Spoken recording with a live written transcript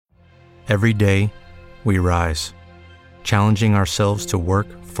Every day, we rise, challenging ourselves to work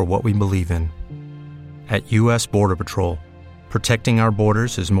for what we believe in. At U.S. Border Patrol, protecting our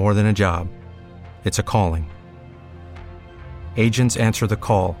borders is more than a job. It's a calling. Agents answer the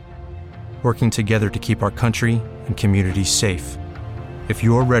call, working together to keep our country and communities safe. If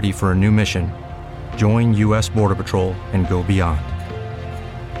you're ready for a new mission, join U.S. Border Patrol and go beyond.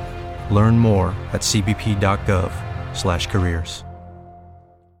 Learn more at cbp.gov/careers.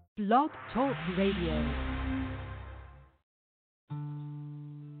 Blog Talk Radio.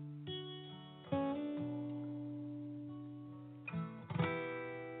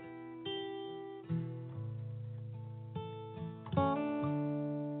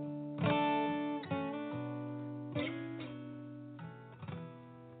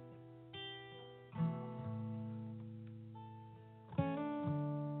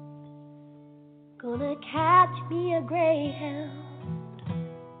 Gonna catch me a Greyhound,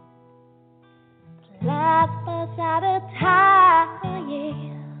 last bus out of town,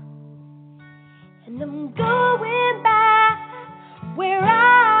 yeah. And I'm going back where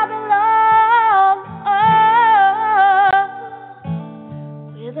I belong,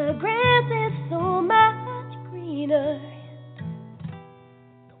 where the grass is so much greener,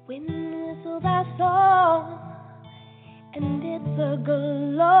 the wind whistles our song, and it's a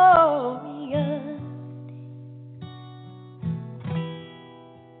glorious.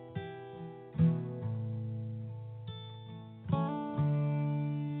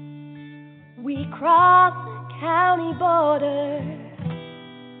 We cross the county border.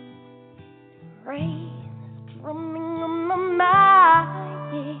 Rain is drumming on my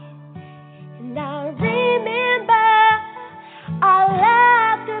mind, yeah. And I remember our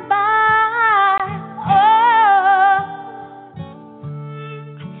last goodbye. Oh,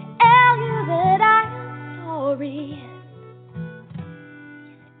 I tell you that I am sorry,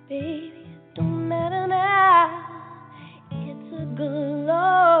 baby. It don't matter now. It's a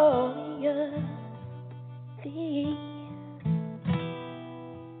glorious thing.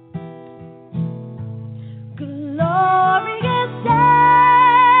 Glorious day.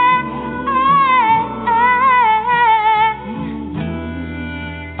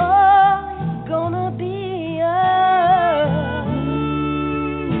 Oh, it's gonna be a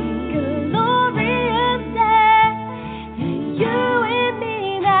glorious day. You and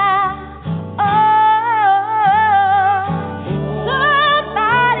me now.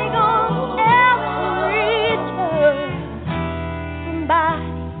 Somebody gonna help reach her. Somebody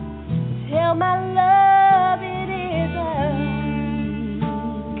tell my love it is a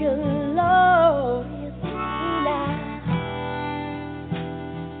glorious night.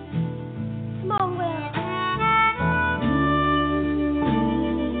 Come on, Will.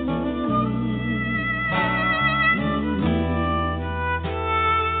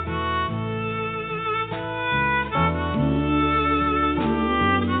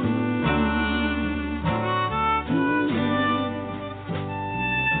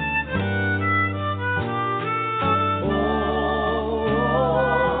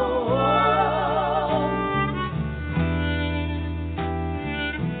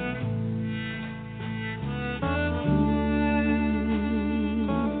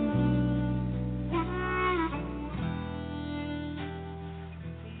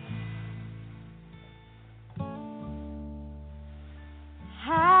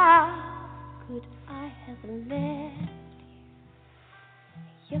 How could I have left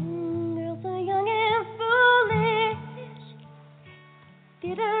you? Young girl, so young and foolish.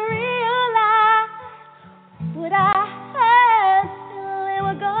 Didn't realize what I had till they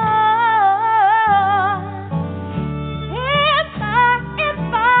were gone. If I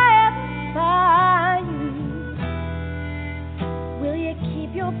ever find you, will you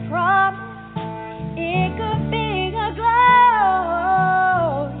keep your promise? It could be a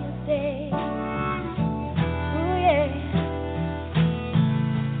glorious day.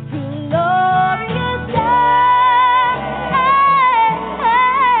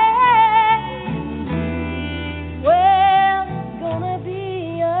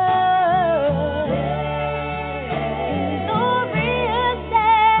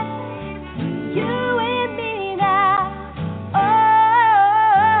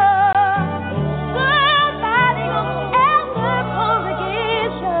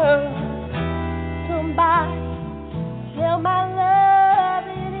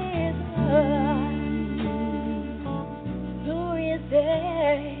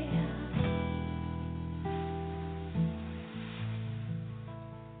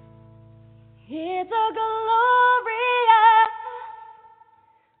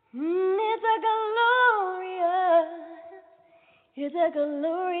 a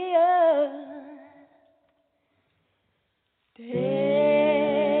glorious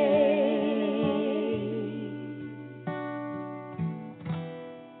day.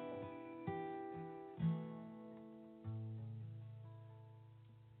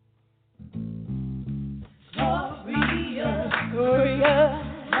 Glorious, glorious,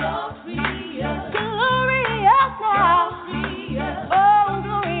 glorious, glorious now. Glorious, oh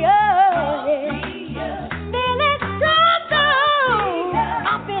glorious, feeling strong though.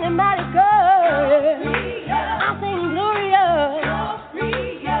 I'm feeling mighty good. I'm saying glorious,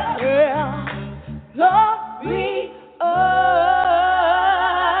 yeah, glorious.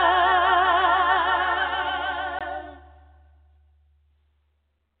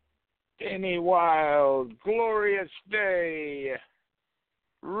 Dani Wilde, Glorious Day,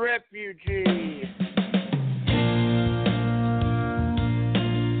 Refugee.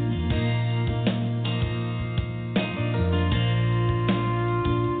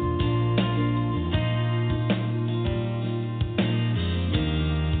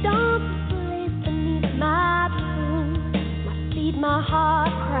 Don't place beneath my plume, my feet, my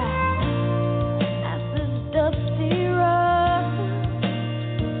heart cries as this dusty road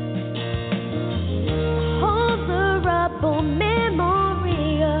holds a rubble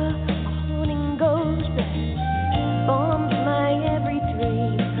memory of a haunting ghost that bombs my every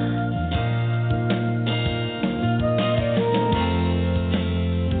dream.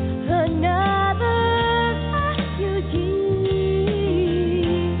 Another refugee,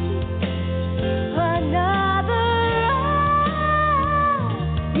 another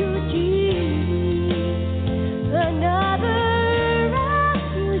refugee, another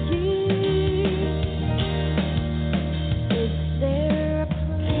refugee. Is there a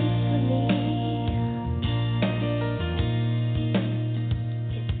place for me?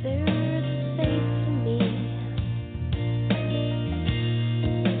 Is there a space for me?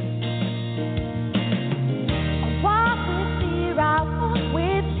 I walk with fear, I walk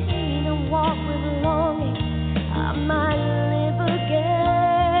with pain, I walk with longing. I might live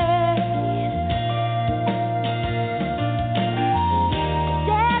again.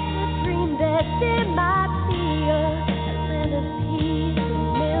 There's a dream that there might be a land of peace and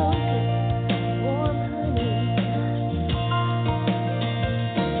milk and warm honey.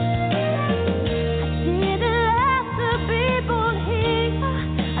 I didn't ask to be born here.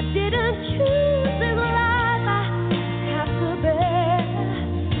 I didn't choose this life I have to bear.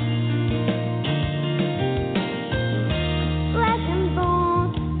 Flesh and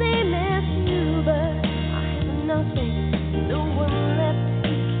bones, same as you, but I have nothing, no one left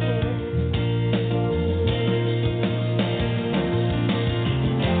to care.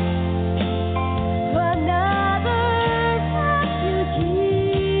 Another refugee,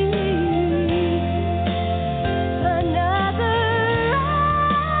 another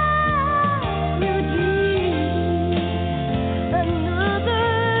refugee, another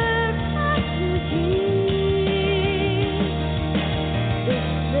refugee. Is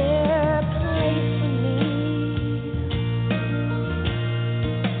there a place for me?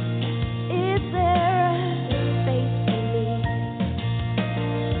 Is there a space for me?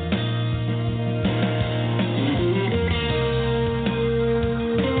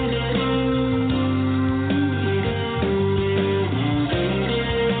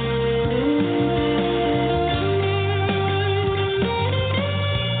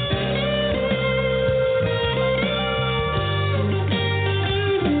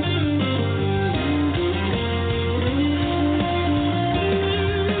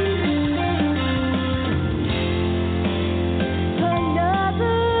 Another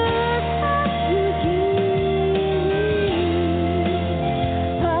refugee,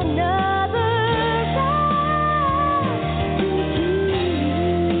 another refugee,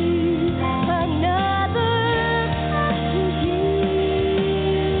 another refugee.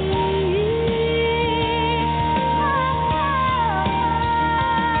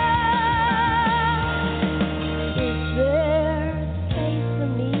 Is there a space for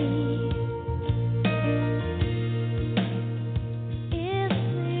me? Is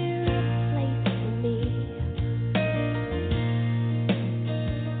there a place for me?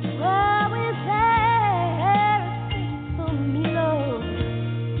 Oh, is there a space for me, Lord?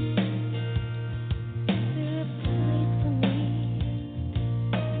 Is there a place for me?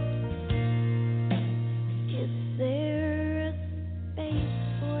 Is there a space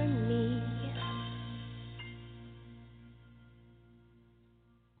for me?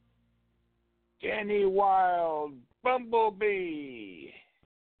 Dani Wilde, Bumblebee.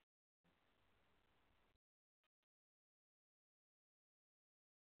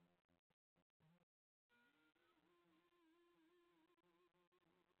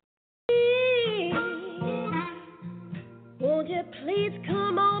 please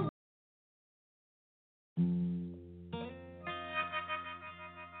come on?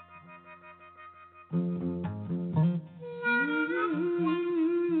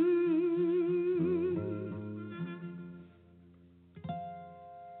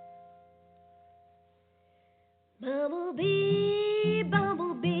 Bumblebee,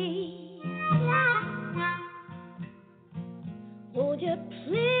 bumblebee, won't you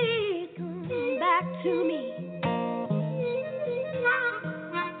please come back to me?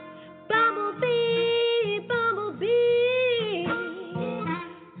 Bumblebee, bumblebee,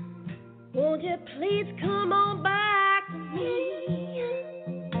 won't you please come on back to me?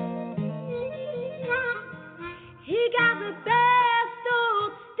 He got the best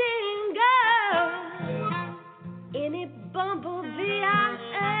old stinger any bumblebee I've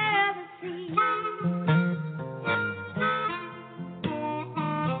ever seen.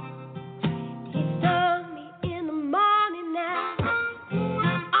 He stung me in the morning now.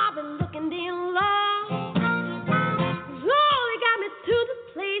 I've been looking deal long. Slowly got me to the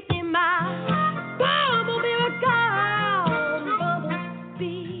place in my bumblebee was gone.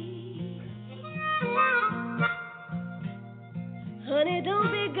 Bumblebee, honey, don't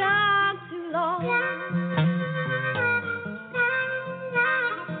be gone too long.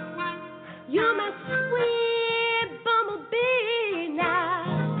 You're my sweet bumblebee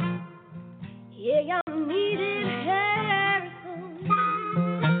now. Yeah, I'm needed Harrison.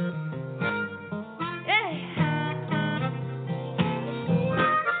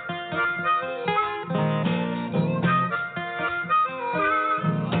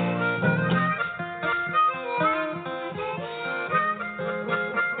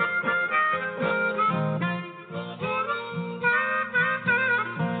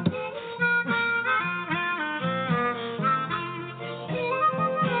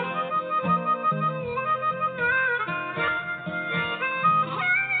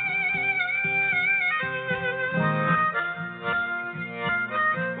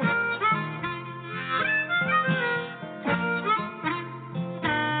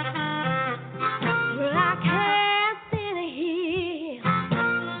 Well, I can't stand to hear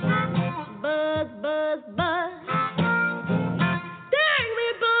buzz, buzz, buzz. Sting me,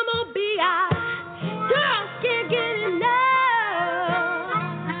 bumblebee, I just can't get enough.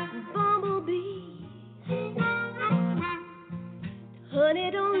 Bumblebee, honey,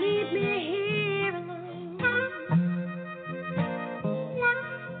 don't leave me here alone.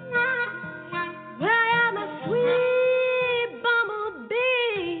 Well, I'm a sweet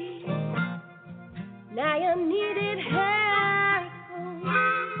bumblebee. Now you needed Harrison.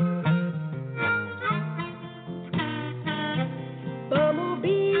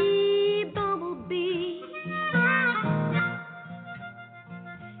 Bumblebee, bumblebee,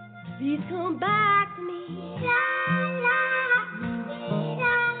 please come back to me.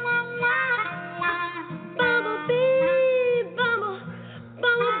 Bumblebee,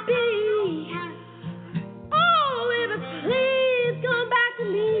 bumblebee, oh, baby, please come back to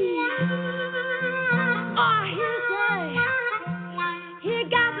me. Oh, he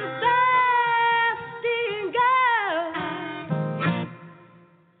got the best stinger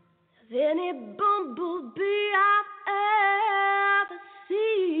of any bumblebee I've ever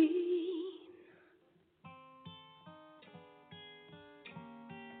seen.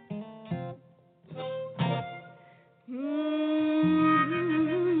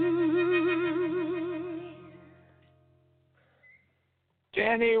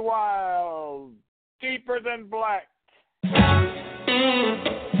 Dani Wilde, Deeper Than Black.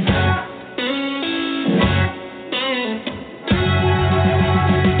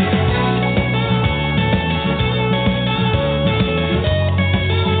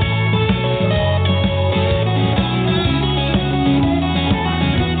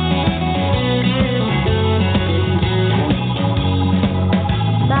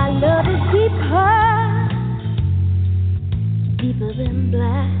 My love is deeper than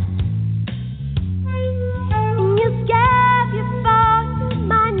black. And you're scared you fall, you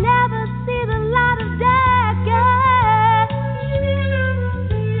might never see the light of day, girl.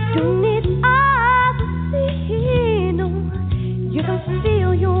 Don't need eyes to see, no. You can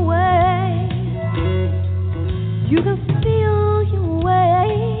feel your way. You can feel your way.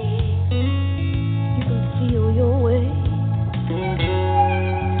 You can feel your way.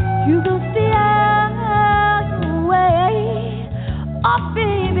 You can feel your way. Oh,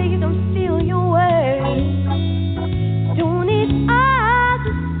 baby, you can feel your way. Don't need eyes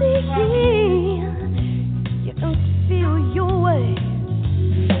to see. You can feel your way.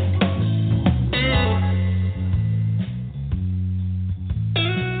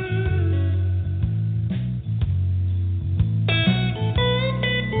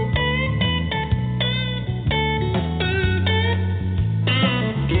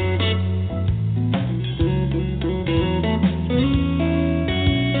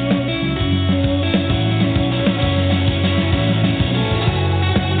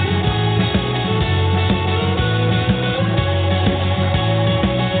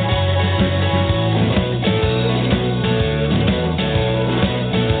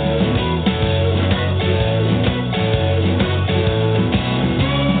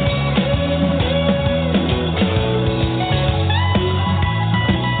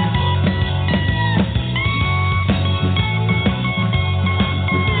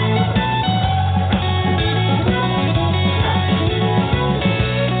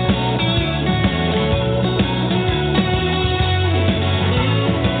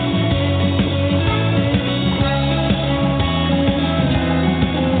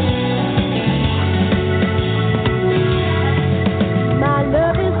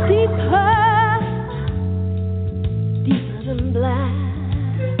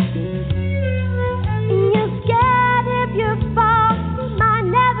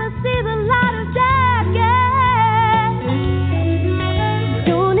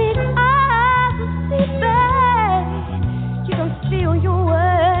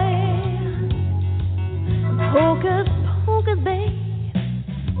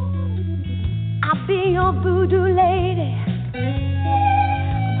 your voodoo lady.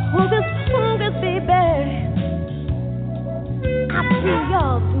 Hocus pocus, baby. I'll be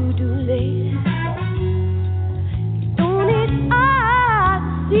your voodoo lady. Don't need eyes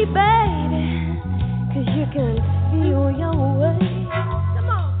to see, baby, 'cause you can feel your way. Come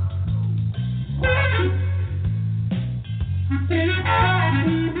on.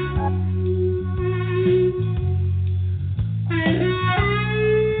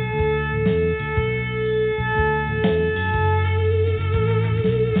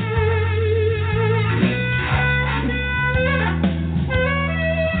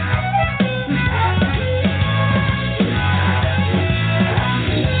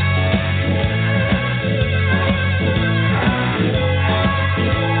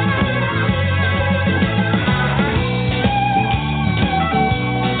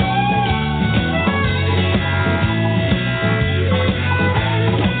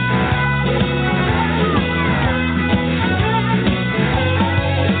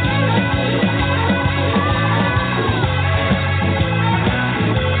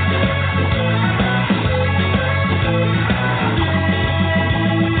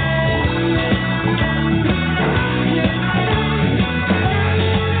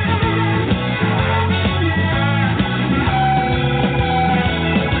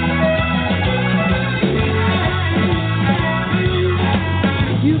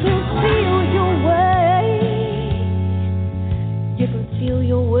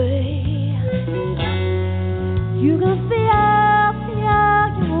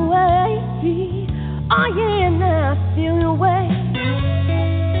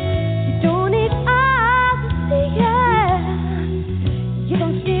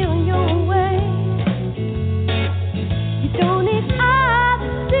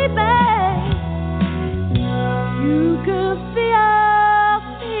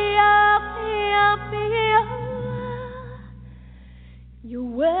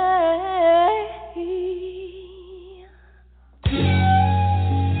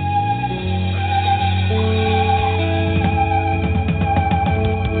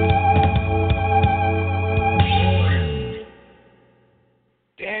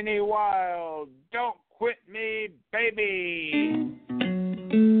 Dani Wilde, don't quit me, baby.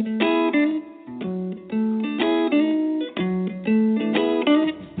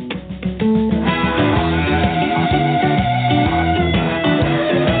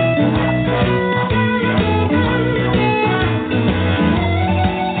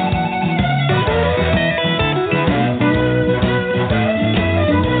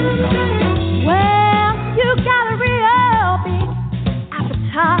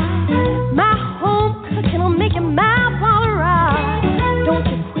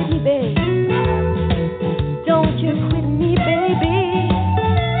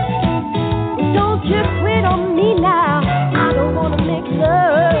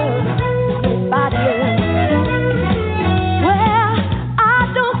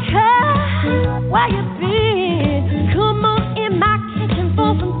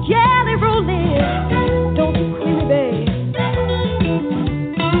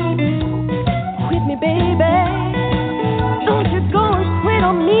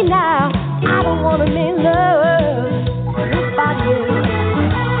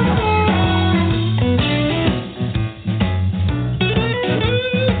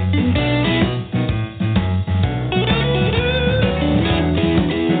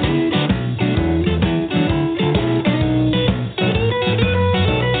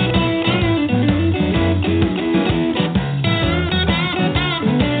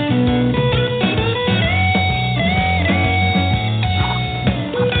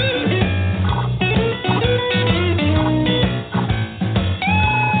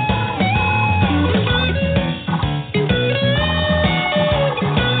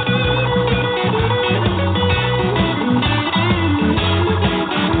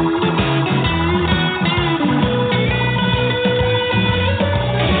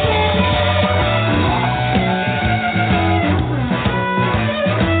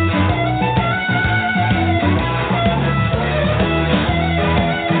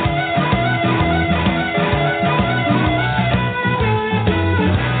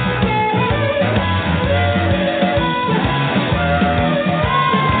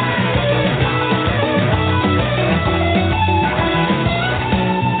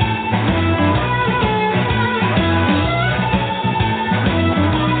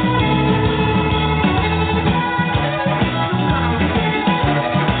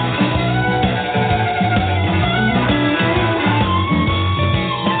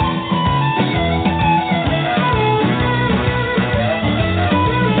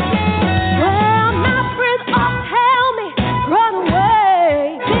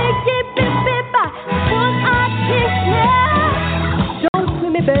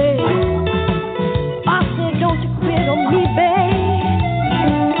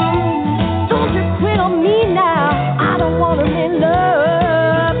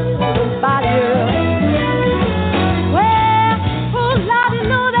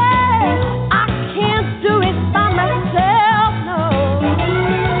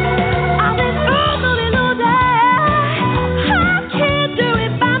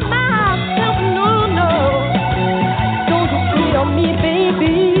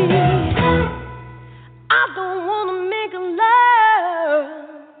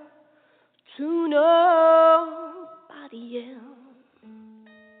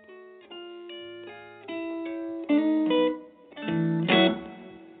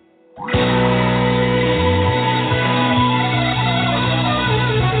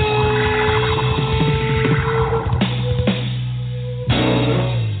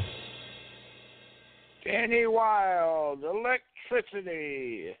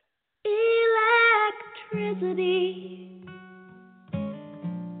 electricity. Electricity.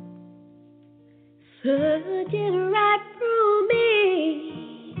 Surging right through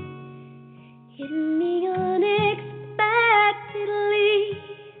me, hitting me unexpectedly,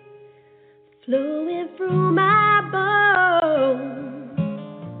 flowing through my bones.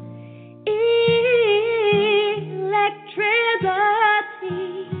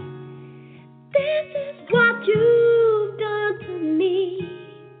 Electricity, this is what you've done to me,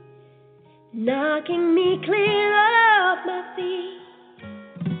 knocking me clear off my feet.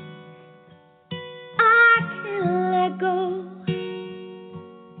 Let go.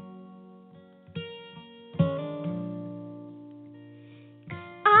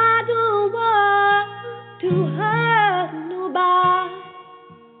 I don't want to hurt nobody.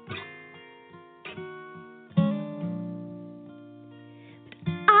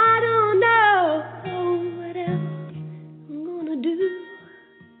 I don't know what else I'm gonna do.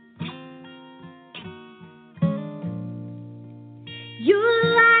 You're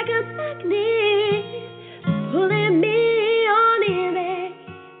like a magnet, pulling me on in it,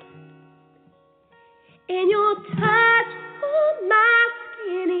 and your touch on my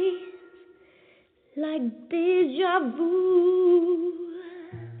skin is like deja vu.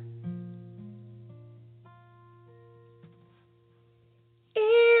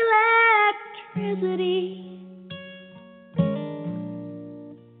 Electricity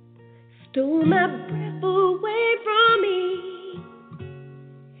stole my breath away from me.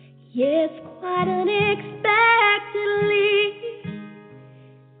 Yes, quite unexpectedly,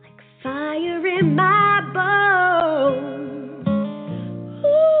 like fire in my bones.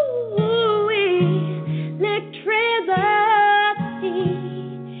 Ooh, electricity,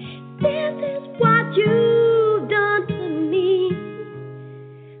 this is what you've done to me.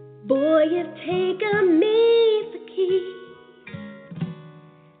 Boy, you've taken me for keys.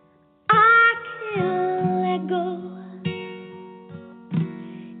 I can't let go.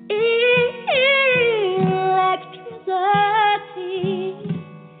 Electricity,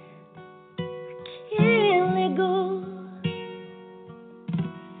 can't let go.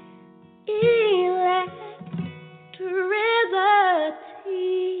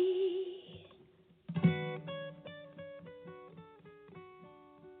 Electricity.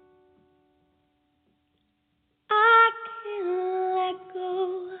 I can't let go.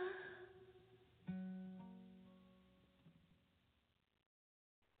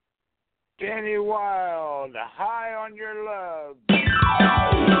 Dani Wilde, high on your love.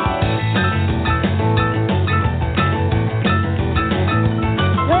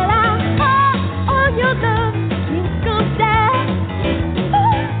 Well, I'm high on your love, you come down.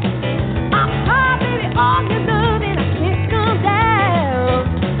 I'm high, baby, on your love, and I can't come down.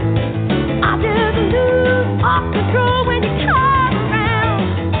 I just lose all control when you come around.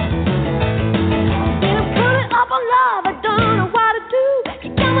 And I'm coming up on love, I don't know what to do. You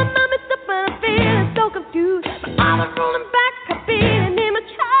got my mind mixed up and I'm feeling so confused. But I was rolling back, I'm feeling in my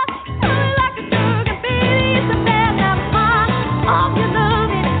chest. Feeling like a drug, and baby, it's a bad I'm high on your love,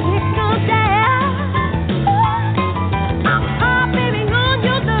 and I can't come down. I'm high, baby, on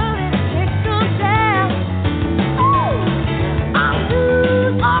your love, and I can't come down. I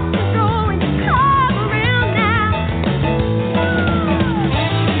lose all control when you come around now.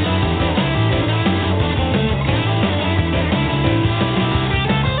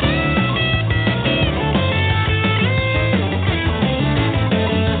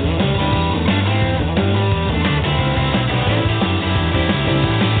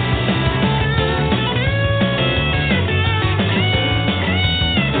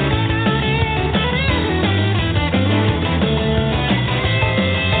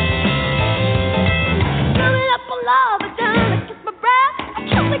 Coming up on love, I done kiss my breath. I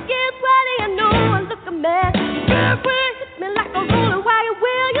try to get sweaty, I know I look a mess. Girl, hit me like a rolling wire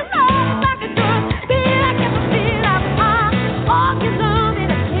wheel. You know it's like a drug. Feel like if I feel I'm high on your love,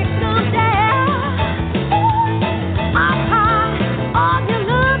 and I can't come down. I'm high on your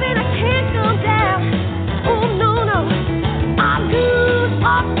love, and I can't come down. Oh no, no, I lose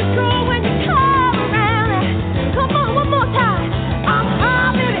all control when you come around. Come on, one more time. I'm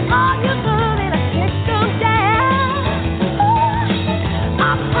high, baby, on your love, and I can't come down.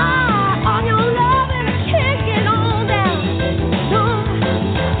 I'm high on your love, and I can't get on down. No,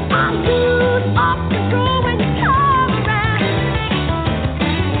 I lose all control when you come around.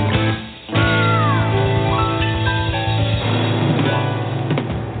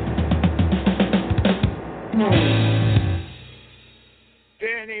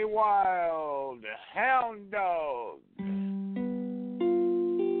 Dani Wilde, Hound Dog.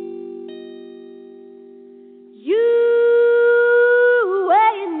 You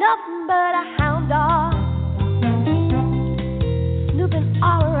nothing but a hound dog, snooping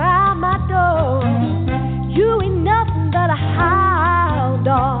all around my door. You ain't nothing but a hound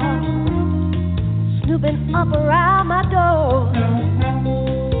dog, snooping up around my door.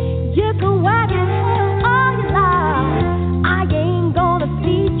 You can wag your tail all you like, I ain't gonna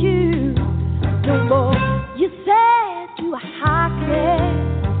feed you no more. You said you were high class,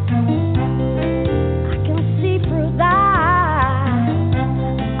 I can see through that.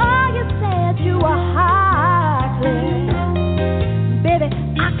 Oh, you said you were high class, baby,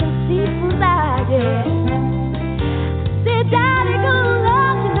 I can see through that, yeah. Say, Daddy, gonna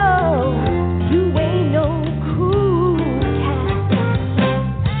let you know you ain't no cool cat.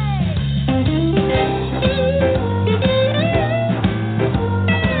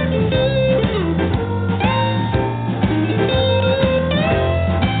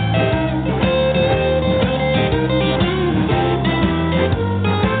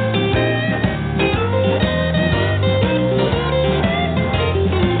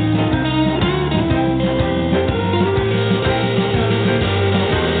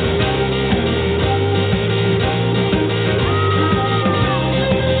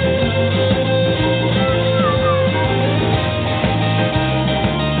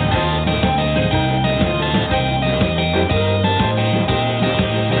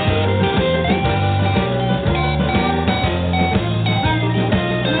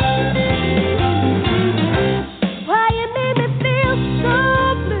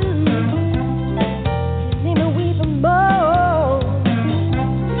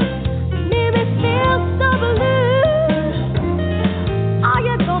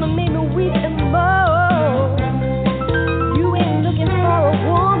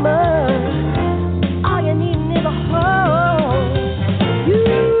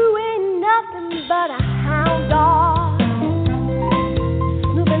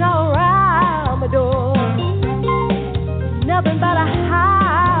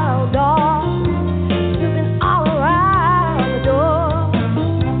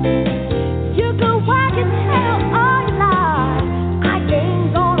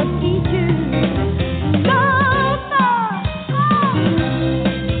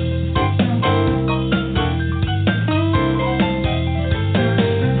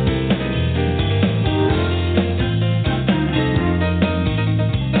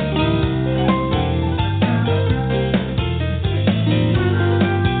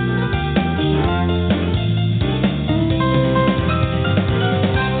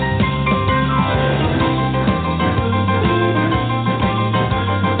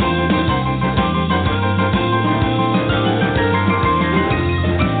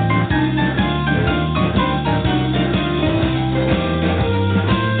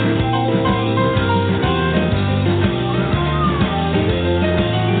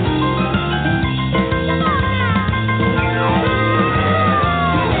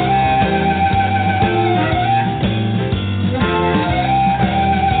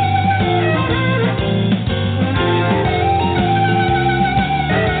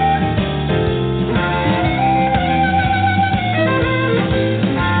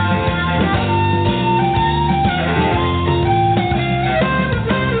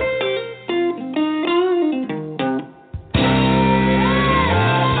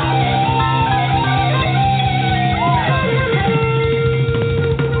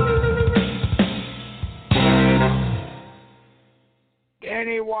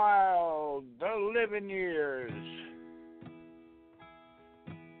 Dani Wilde, The Living Years.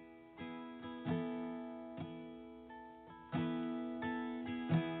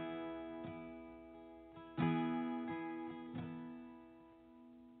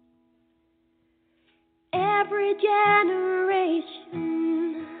 Every generation,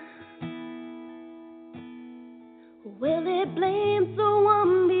 will it blame the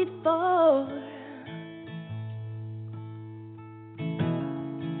one before?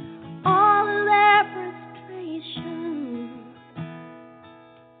 All of their frustration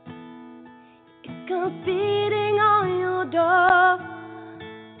is come beating on your door.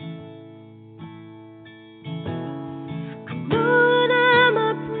 I know that I'm a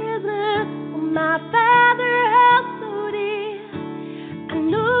prisoner of my father held so dear. I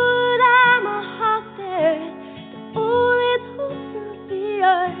know that I'm a hostage to all its hopes and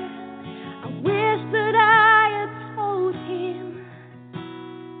fear.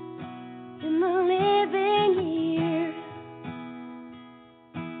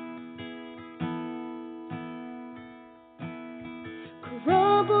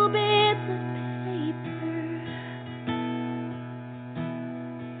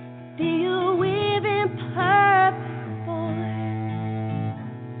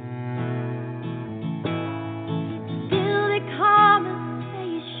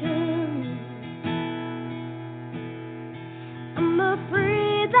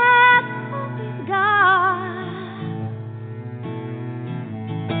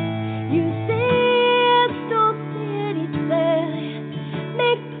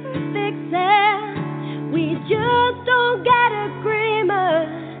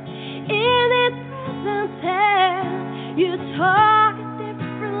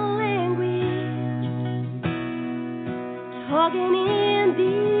 talking in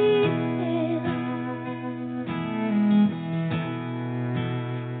detail.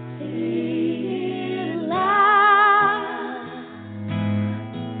 Say it loud.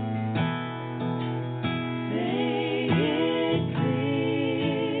 Say it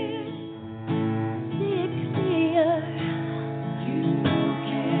clear. Say it clear. You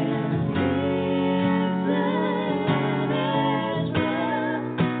can listen as well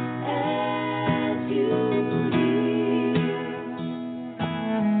as you hear.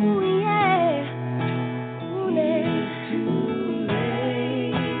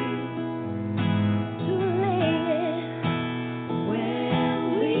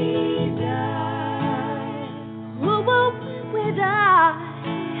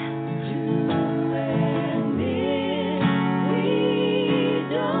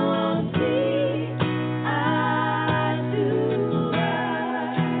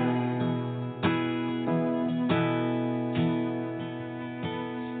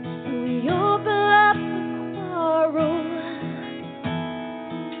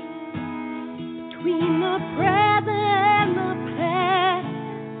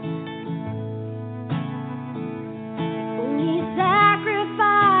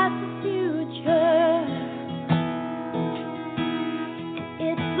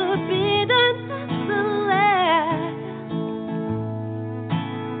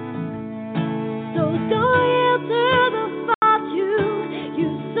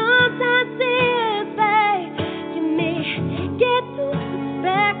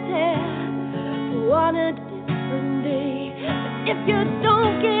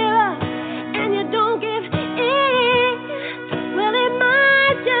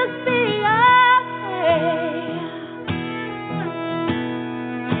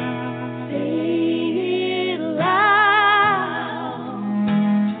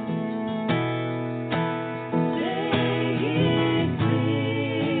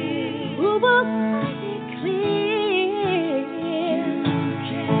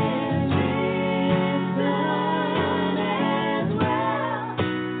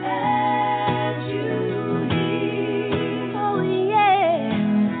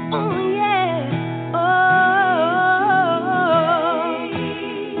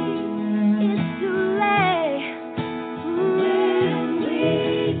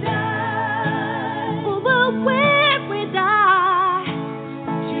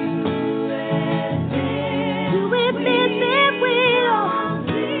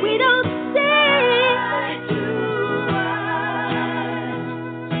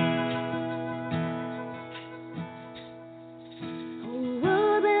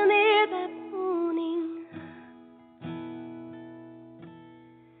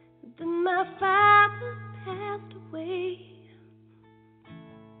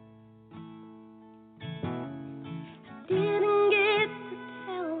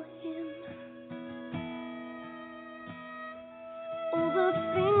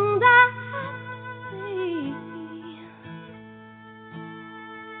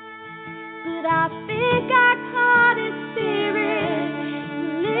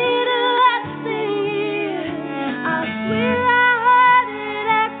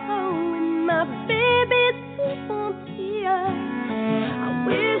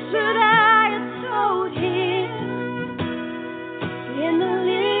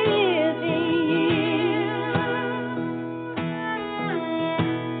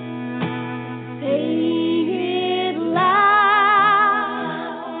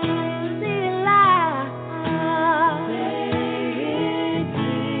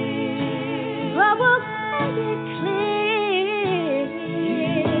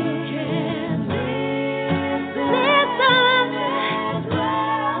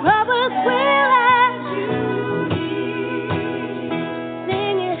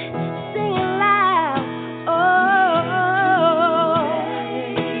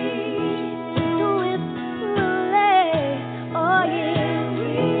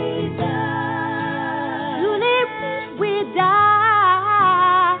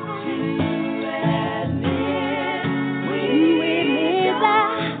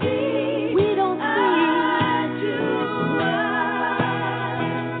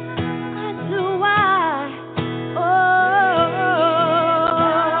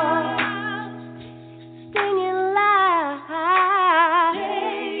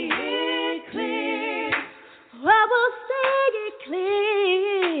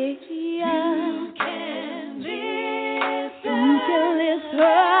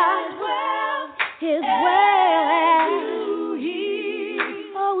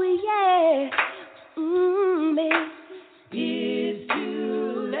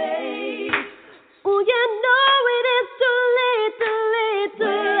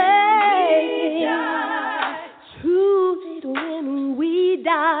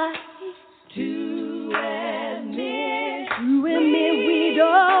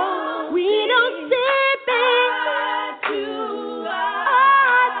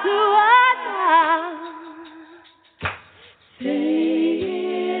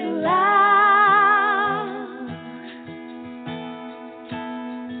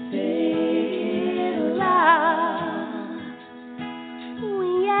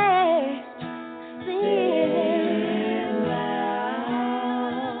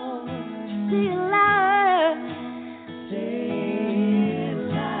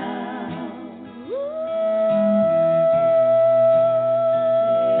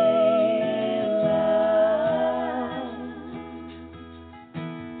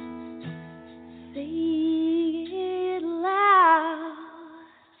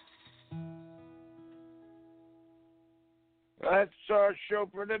 our show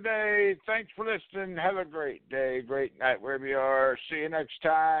for today. Thanks for listening. Have a great day, great night, wherever you are. See you next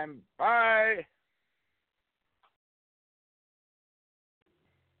time. Bye.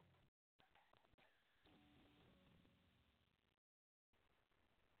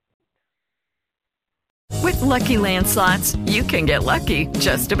 With Lucky Land Slots, you can get lucky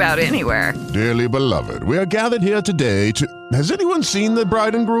just about anywhere. Dearly beloved, we are gathered here today to... Has anyone seen the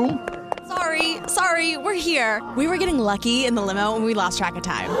bride and groom? Sorry, we're here. We were getting lucky in the limo and we lost track of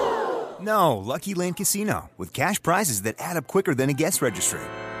time. No, Lucky Land Casino, with cash prizes that add up quicker than a guest registry.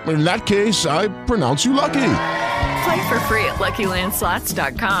 In that case, I pronounce you lucky. Play for free at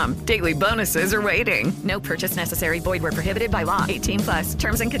LuckyLandSlots.com. Daily bonuses are waiting. No purchase necessary. Void where prohibited by law. 18+.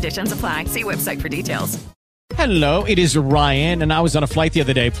 Terms and conditions apply. See website for details. Hello, it is Ryan, and I was on a flight the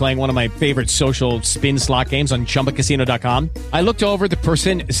other day playing one of my favorite social spin slot games on ChumbaCasino.com. I looked over at the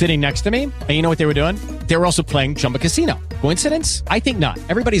person sitting next to me, and you know what they were doing? They were also playing Chumba Casino. Coincidence? I think not.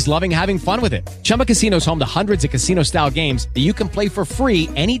 Everybody's loving having fun with it. Chumba Casino is home to hundreds of casino-style games that you can play for free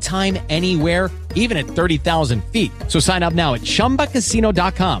anytime, anywhere, even at 30,000 feet. So sign up now at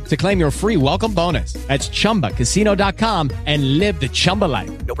ChumbaCasino.com to claim your free welcome bonus. That's ChumbaCasino.com and live the Chumba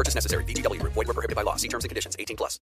life. No purchase necessary. VGW. Void where prohibited by law. See terms and conditions. 18+.